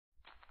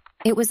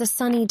It was a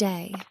sunny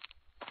day.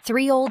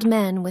 3 old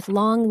men with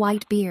long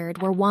white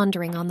beard were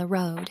wandering on the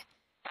road.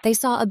 They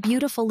saw a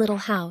beautiful little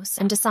house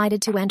and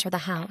decided to enter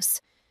the house.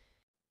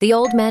 The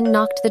old men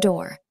knocked the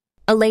door.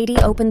 A lady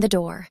opened the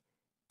door.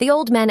 The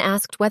old men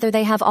asked whether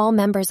they have all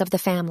members of the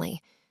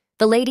family.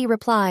 The lady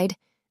replied,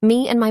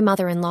 "Me and my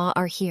mother-in-law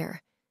are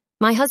here.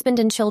 My husband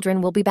and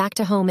children will be back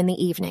to home in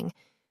the evening.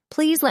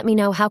 Please let me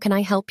know how can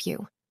I help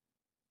you."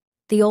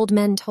 The old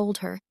men told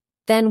her,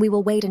 "Then we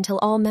will wait until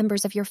all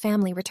members of your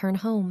family return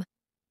home."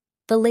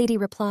 The lady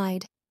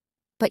replied,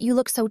 "But you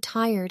look so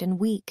tired and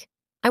weak.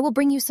 I will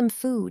bring you some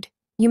food.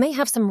 You may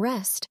have some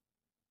rest."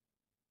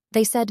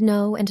 They said,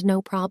 "No and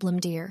no problem,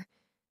 dear.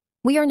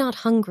 We are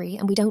not hungry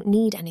and we don't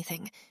need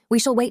anything. We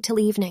shall wait till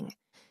evening."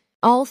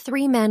 All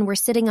 3 men were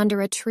sitting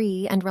under a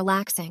tree and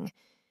relaxing.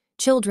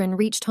 Children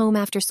reached home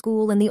after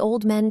school and the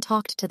old men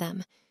talked to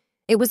them.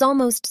 It was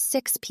almost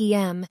 6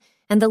 p.m.,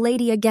 and the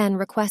lady again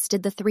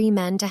requested the 3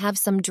 men to have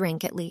some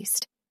drink at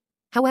least.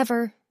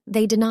 However,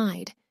 they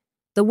denied.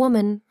 The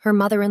woman, her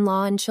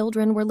mother-in-law, and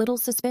children were little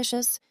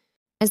suspicious,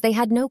 as they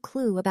had no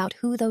clue about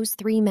who those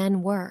 3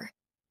 men were.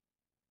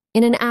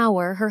 In an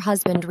hour, her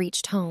husband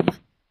reached home.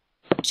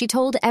 She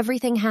told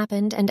everything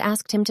happened and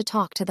asked him to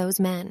talk to those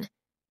men.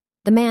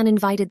 The man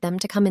invited them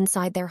to come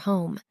inside their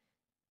home.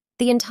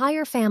 The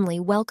entire family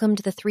welcomed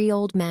the 3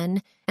 old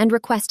men and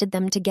requested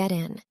them to get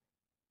in.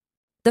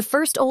 The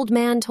first old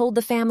man told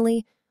the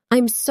family,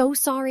 "I'm so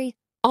sorry.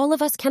 All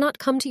of us cannot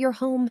come to your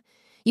home.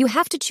 You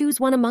have to choose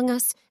one among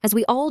us, as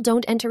we all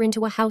don't enter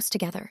into a house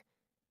together."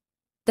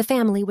 The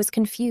family was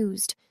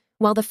confused,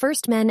 while the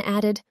first man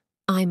added,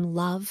 "I'm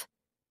love.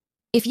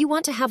 If you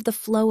want to have the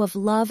flow of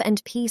love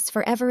and peace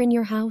forever in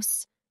your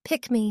house,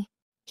 pick me."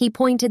 He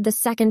pointed the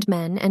second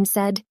man and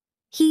said,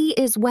 "He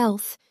is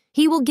wealth.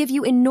 He will give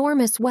you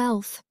enormous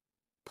wealth."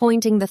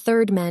 Pointing the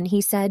third man,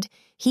 he said,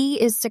 "He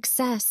is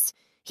success.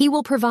 He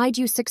will provide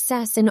you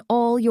success in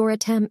all your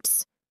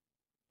attempts.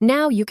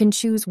 Now you can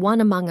choose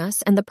one among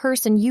us, and the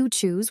person you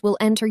choose will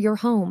enter your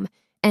home,"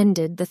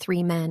 ended the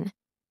 3 men.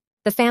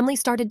 The family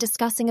started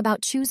discussing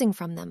about choosing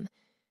from them.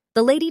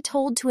 The lady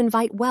told to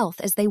invite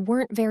wealth as they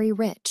weren't very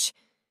rich.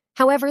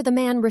 However, the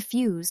man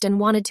refused and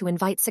wanted to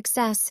invite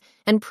success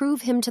and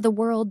prove him to the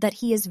world that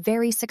he is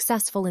very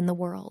successful in the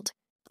world.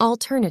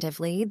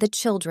 Alternatively, the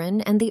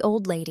children and the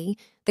old lady,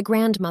 the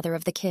grandmother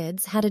of the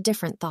kids, had a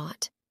different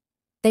thought.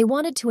 They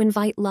wanted to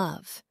invite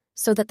love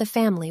so that the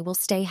family will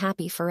stay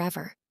happy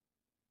forever.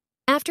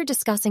 After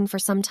discussing for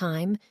some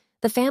time,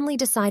 the family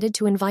decided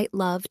to invite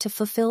love to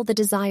fulfill the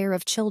desire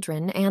of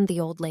children and the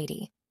old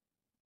lady.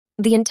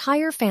 The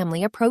entire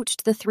family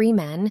approached the 3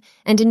 men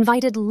and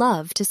invited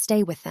love to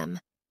stay with them.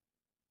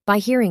 By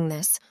hearing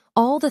this,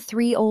 all the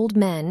 3 old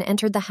men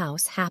entered the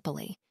house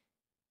happily.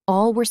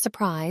 All were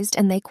surprised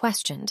and they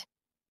questioned.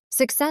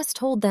 Success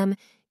told them,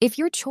 "If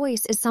your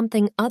choice is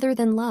something other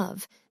than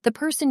love, the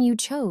person you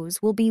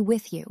chose will be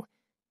with you."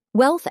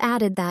 Wealth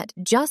added that,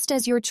 just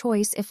as your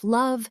choice if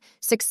love,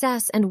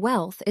 success, and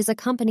wealth is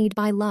accompanied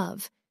by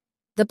love,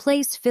 the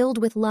place filled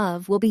with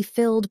love will be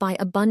filled by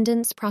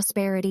abundance,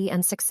 prosperity,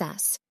 and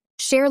success.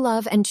 Share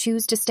love and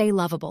choose to stay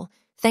lovable.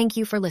 Thank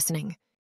you for listening.